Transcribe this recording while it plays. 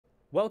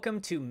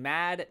Welcome to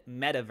Mad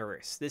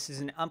Metaverse. This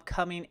is an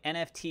upcoming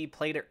NFT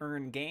play to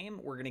earn game.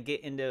 We're going to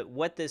get into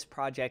what this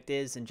project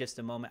is in just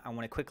a moment. I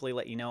want to quickly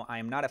let you know I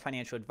am not a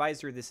financial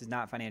advisor. This is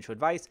not financial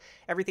advice.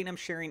 Everything I'm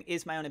sharing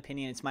is my own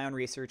opinion. It's my own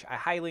research. I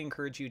highly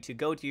encourage you to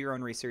go do your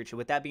own research. And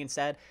with that being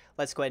said,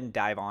 let's go ahead and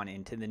dive on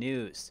into the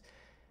news.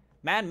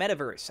 Mad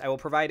Metaverse. I will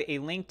provide a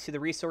link to the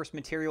resource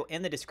material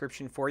in the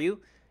description for you.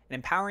 An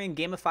empowering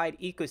gamified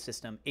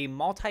ecosystem, a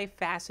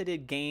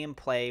multifaceted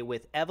gameplay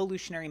with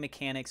evolutionary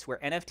mechanics where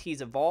NFTs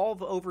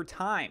evolve over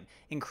time,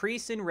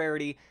 increase in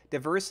rarity,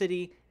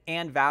 diversity,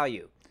 and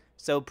value.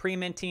 So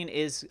pre-minting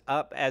is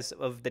up as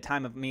of the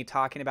time of me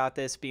talking about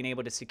this, being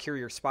able to secure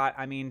your spot,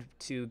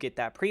 to get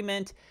that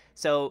pre-mint.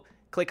 So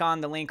click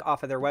on the link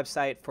off of their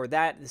website for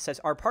that. It says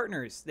our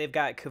partners. They've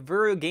got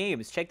Kavuru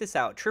Games. Check this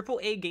out.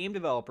 AAA game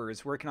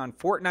developers working on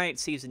Fortnite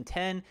Season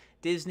 10,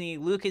 Disney,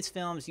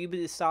 Lucasfilms,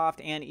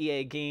 Ubisoft, and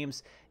EA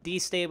Games.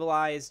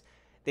 Destabilized.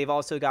 They've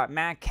also got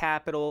Mac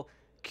Capital,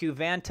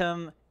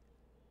 Qvantum,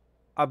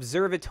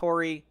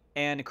 Observatory,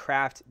 and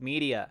Craft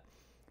Media.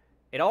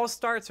 It all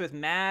starts with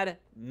mad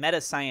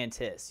meta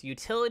scientists.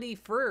 Utility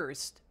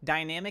first,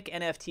 dynamic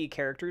NFT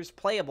characters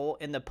playable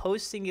in the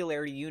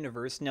post-singularity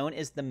universe known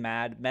as the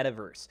Mad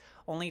Metaverse.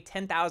 Only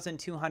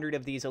 10,200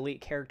 of these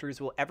elite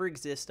characters will ever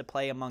exist to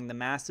play among the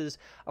masses,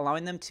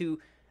 allowing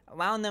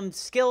them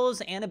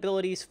skills and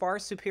abilities far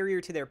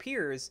superior to their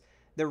peers.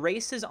 The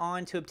race is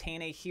on to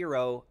obtain a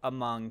hero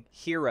among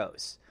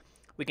heroes.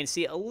 We can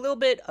see a little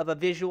bit of a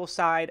visual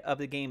side of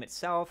the game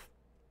itself.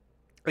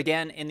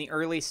 Again, in the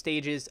early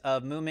stages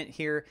of movement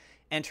here,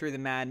 enter the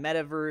Mad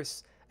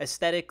Metaverse.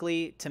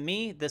 Aesthetically, to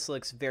me, this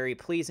looks very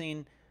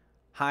pleasing,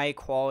 high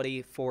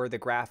quality for the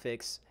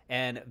graphics,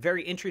 and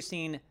very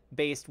interesting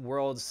based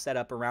worlds set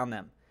up around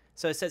them.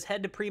 So it says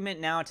head to pre-mint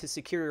now to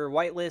secure your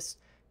whitelist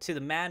to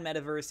the Mad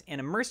Metaverse and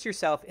immerse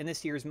yourself in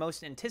this year's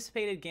most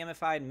anticipated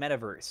gamified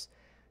metaverse.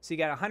 So you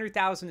got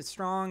 100,000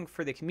 strong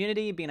for the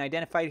community being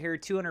identified here,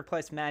 200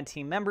 plus Mad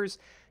team members,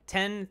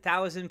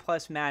 10,000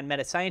 plus Mad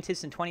meta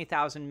scientists, and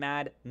 20,000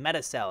 Mad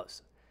meta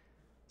cells.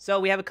 So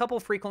we have a couple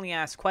frequently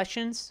asked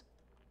questions.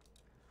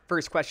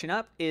 First question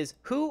up is,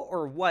 who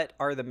or what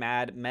are the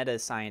Mad meta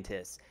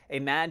scientists? A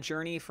mad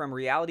journey from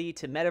reality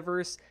to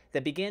metaverse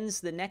that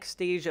begins the next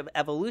stage of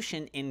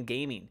evolution in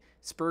gaming.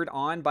 Spurred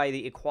on by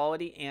the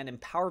equality and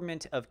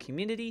empowerment of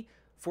community,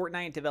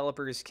 Fortnite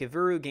developers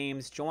Kavuru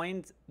Games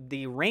joined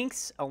the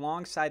ranks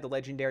alongside the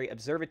legendary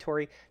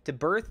Observatory to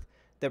birth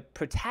the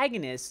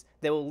protagonists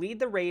that will lead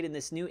the raid in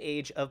this new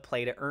age of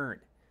play to earn.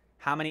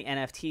 How many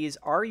NFTs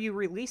are you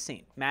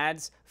releasing?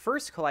 Mad's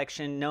first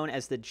collection, known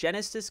as the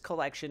Genesis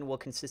Collection, will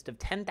consist of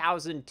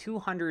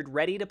 10,200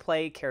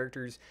 ready-to-play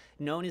characters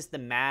known as the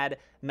Mad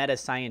Meta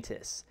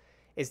Scientists.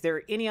 Is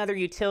there any other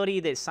utility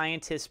that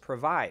scientists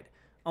provide?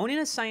 Owning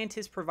a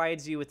scientist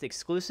provides you with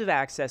exclusive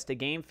access to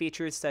game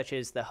features such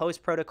as the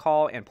host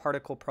protocol and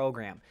particle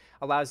program,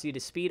 allows you to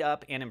speed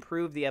up and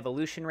improve the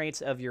evolution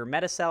rates of your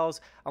metacells,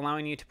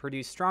 allowing you to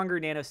produce stronger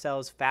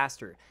nanocells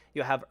faster.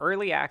 You'll have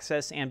early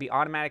access and be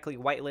automatically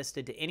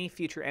whitelisted to any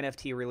future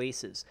NFT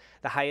releases.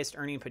 The highest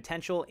earning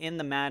potential in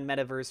the Mad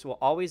Metaverse will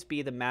always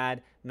be the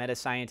Mad Meta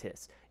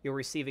Scientists. You'll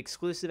receive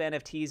exclusive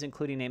NFTs,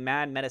 including a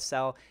Mad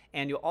Metacell,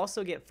 and you'll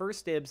also get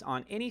first dibs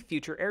on any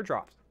future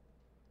airdrops.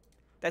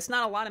 That's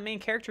not a lot of main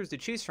characters to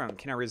choose from.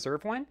 Can I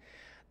reserve one?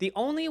 The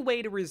only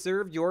way to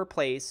reserve your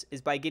place is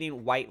by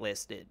getting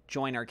whitelisted.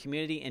 Join our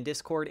community in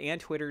Discord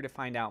and Twitter to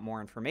find out more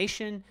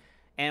information.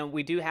 And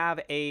we do have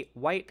a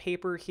white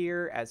paper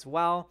here as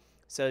well.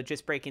 So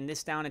just breaking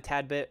this down a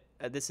tad bit,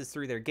 this is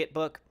through their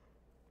Gitbook.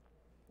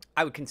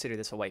 I would consider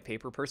this a white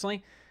paper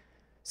personally.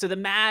 So the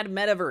Mad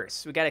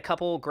Metaverse, we got a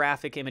couple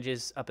graphic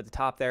images up at the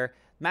top there.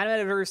 Mad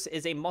Metaverse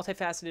is a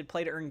multifaceted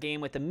play-to-earn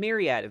game with a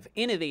myriad of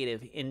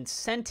innovative,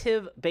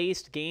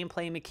 incentive-based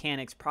gameplay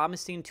mechanics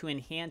promising to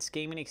enhance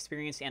gaming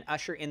experience and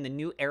usher in the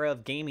new era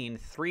of gaming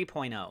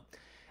 3.0.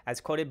 As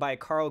quoted by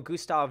Carl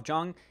Gustav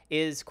Jung,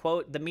 is,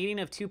 quote, the meeting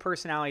of two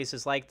personalities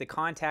is like the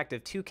contact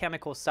of two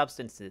chemical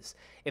substances.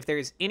 If there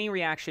is any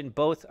reaction,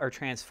 both are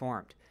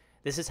transformed.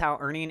 This is how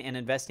earning and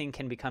investing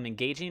can become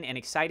engaging and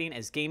exciting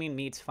as gaming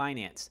meets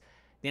finance.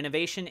 The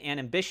innovation and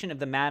ambition of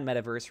the Mad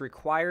Metaverse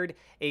required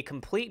a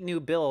complete new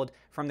build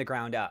from the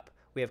ground up.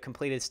 We have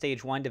completed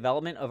stage 1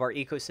 development of our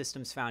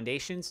ecosystem's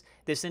foundations.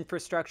 This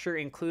infrastructure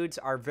includes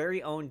our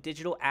very own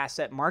digital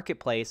asset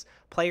marketplace,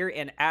 player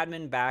and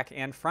admin back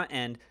and front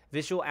end,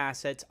 visual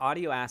assets,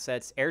 audio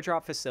assets,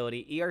 airdrop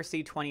facility,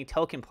 ERC20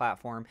 token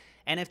platform,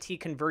 NFT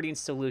converting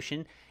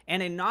solution,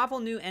 and a novel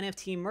new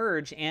NFT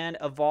merge and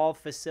evolve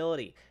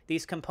facility.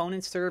 These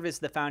components serve as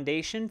the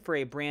foundation for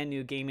a brand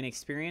new gaming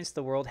experience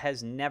the world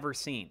has never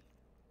seen.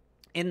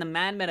 In the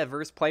Mad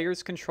Metaverse,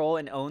 players control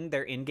and own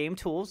their in-game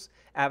tools,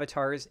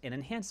 avatars, and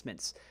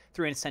enhancements.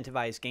 Through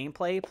incentivized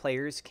gameplay,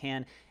 players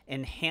can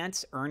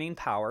enhance earning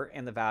power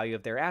and the value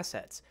of their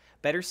assets.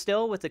 Better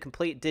still, with a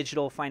complete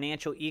digital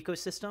financial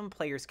ecosystem,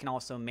 players can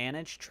also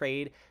manage,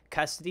 trade,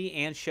 custody,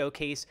 and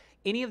showcase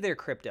any of their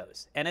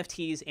cryptos,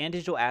 NFTs, and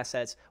digital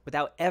assets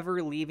without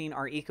ever leaving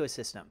our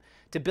ecosystem.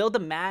 To build the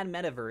Mad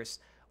Metaverse,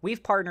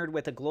 We've partnered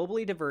with a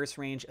globally diverse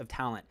range of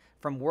talent,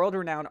 from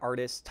world-renowned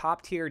artists,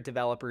 top-tier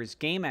developers,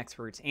 game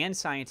experts, and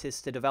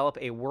scientists to develop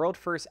a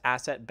world-first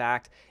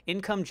asset-backed,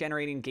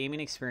 income-generating gaming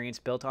experience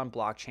built on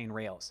blockchain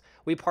rails.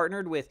 We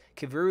partnered with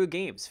Kivuru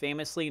Games,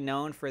 famously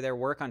known for their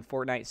work on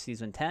Fortnite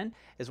Season 10,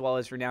 as well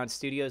as renowned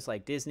studios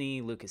like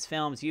Disney,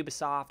 Lucasfilms,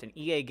 Ubisoft, and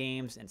EA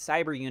Games, and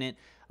CyberUnit,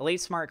 a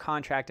late smart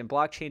contract and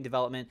blockchain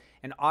development,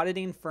 an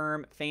auditing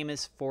firm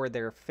famous for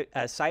their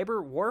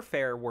cyber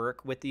warfare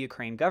work with the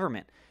Ukraine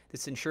government.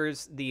 This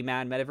ensures the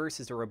Mad Metaverse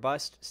is a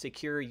robust,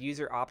 secure,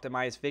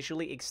 user-optimized,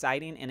 visually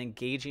exciting, and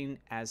engaging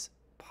as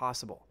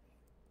possible.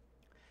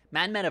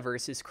 Mad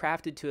Metaverse is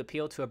crafted to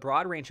appeal to a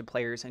broad range of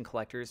players and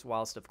collectors,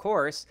 whilst, of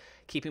course,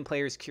 keeping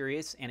players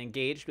curious and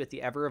engaged with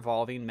the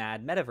ever-evolving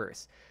Mad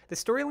Metaverse. The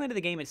storyline of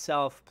the game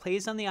itself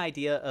plays on the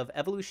idea of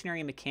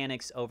evolutionary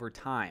mechanics over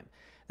time.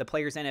 The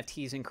player's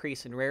NFTs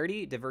increase in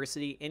rarity,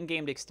 diversity,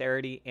 in-game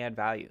dexterity, and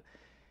value.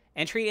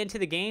 Entry into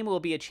the game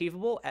will be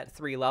achievable at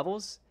 3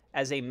 levels: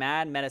 as a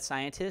mad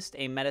meta-scientist,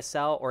 a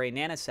meta-cell, or a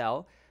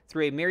nanocell.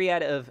 Through a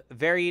myriad of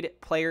varied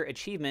player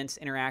achievements,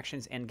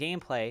 interactions, and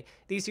gameplay,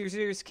 these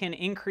users can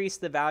increase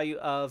the value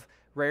of,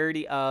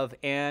 rarity of,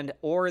 and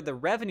or the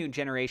revenue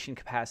generation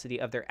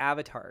capacity of their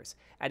avatars,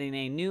 adding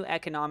a new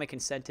economic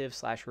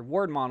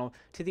incentive/reward model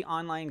to the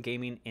online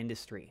gaming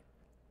industry.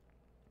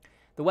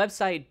 The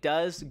website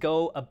does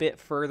go a bit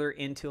further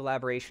into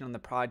elaboration on the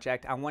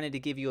project. I wanted to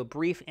give you a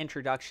brief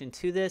introduction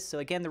to this. So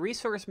again, the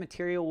resource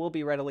material will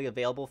be readily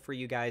available for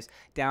you guys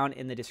down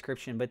in the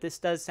description, but this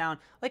does sound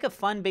like a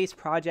fun-based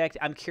project.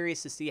 I'm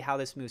curious to see how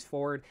this moves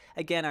forward.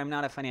 Again, I'm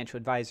not a financial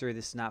advisor.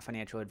 This is not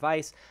financial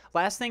advice.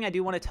 Last thing I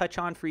do want to touch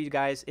on for you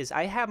guys is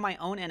I have my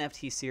own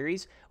NFT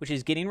series, which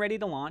is getting ready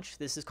to launch.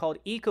 This is called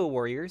Eco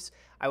Warriors.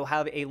 I will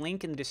have a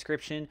link in the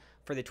description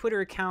for the Twitter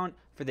account,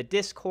 for the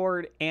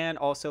Discord, and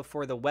also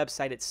for the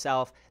website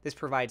itself. This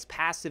provides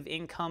passive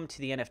income to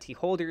the NFT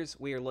holders.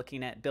 We are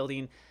looking at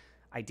building,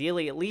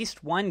 ideally, at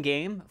least one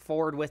game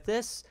forward with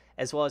this,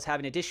 as well as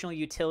having additional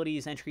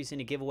utilities, entries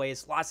into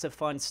giveaways, lots of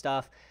fun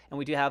stuff. And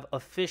we do have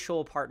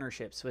official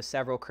partnerships with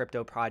several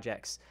crypto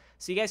projects.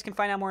 So you guys can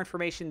find out more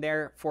information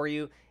there for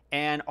you.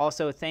 And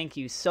also, thank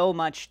you so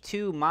much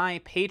to my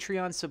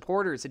Patreon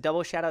supporters. A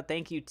double shout-out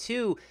thank you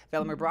to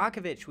Velimir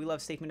Brakovich, We Love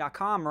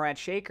SafeMoon.com, Murat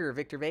Shaker,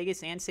 Victor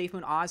Vegas, and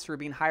SafeMoon Oz for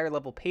being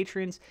higher-level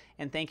patrons.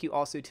 And thank you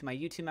also to my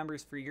YouTube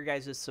members for your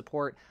guys'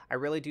 support. I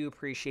really do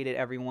appreciate it,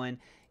 everyone.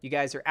 You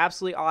guys are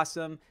absolutely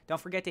awesome.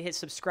 Don't forget to hit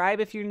subscribe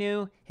if you're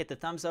new. Hit the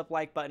thumbs up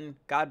like button.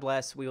 God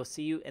bless. We will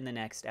see you in the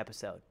next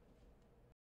episode.